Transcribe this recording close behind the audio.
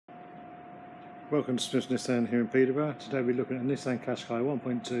Welcome to Smith's Nissan here in Peterborough. Today we're looking at a Nissan Qashqai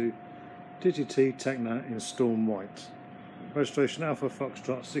 1.2 TEKNA in Storm White. Registration Alpha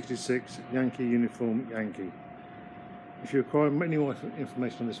Foxtrot 66 Yankee Uniform Yankee. If you require any more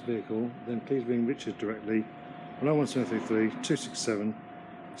information on this vehicle, then please ring Richard directly on 01733 267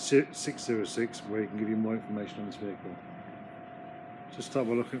 606 where he can give you more information on this vehicle. Just start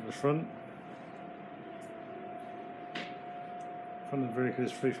by looking at the front. The front of the vehicle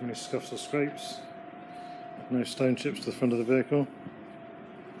is free from any scuffs or scrapes. No stone chips to the front of the vehicle.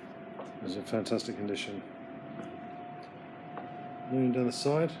 It's in fantastic condition. Moving down the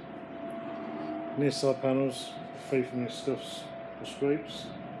side. Near side panels free from any scuffs or scrapes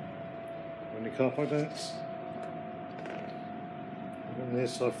or any car park dents. Near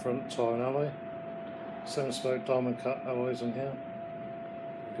side front tyre and alloy. 7-spoke diamond cut alloys on here.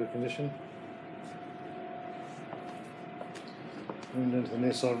 In good condition. Moving down to the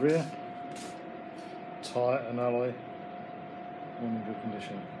near side rear, tyre and alloy all in good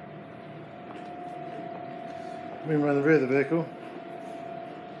condition. Moving around the rear of the vehicle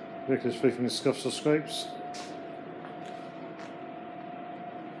is free from any scuffs or scrapes.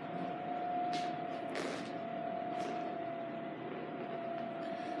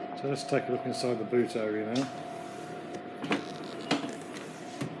 So let's take a look inside the boot area now.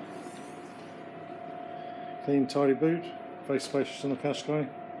 Clean, tidy boot. Very spacious on the Qashqai.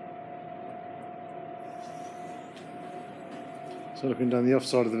 So looking down the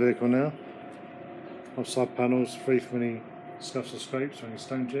offside of the vehicle now. Offside panels free from any scuffs or scrapes or any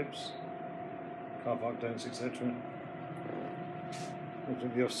stone chips, car park dents, etc. Looking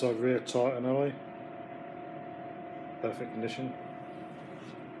at the offside rear tyre and alloy. Perfect condition.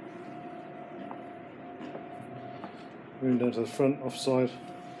 Moving down to the front offside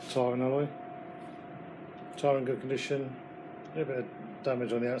tyre and alloy. Tyre in good condition. A little bit of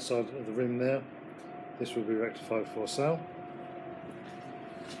damage on the outside of the rim there. This will be rectified before sale.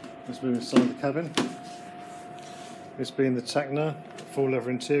 Let's move inside the cabin. This being the TEKNA, full leather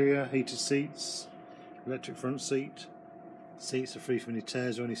interior, heated seats, electric front seat. Seats are free from any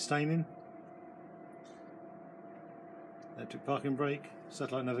tears or any staining. Electric parking brake,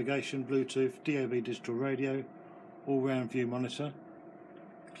 satellite navigation, Bluetooth, DAB digital radio, all-round view monitor,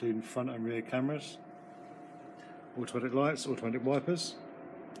 including front and rear cameras. Automatic lights, automatic wipers.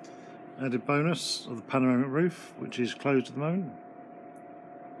 Added bonus of the panoramic roof, which is closed at the moment.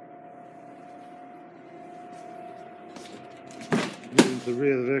 Moving to the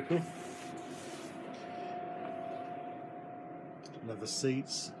rear of the vehicle. Leather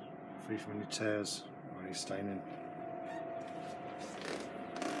seats, free from any tears or any staining.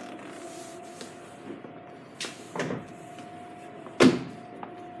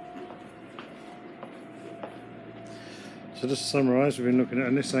 So just to summarise, we've been looking at a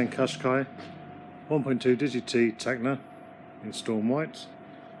Nissan Qashqai 1.2 TEKNA in Storm White.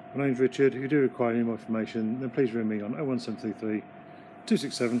 My name's Richard. If you do require any more information, then please ring me on 01733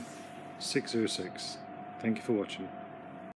 267 606. Thank you for watching.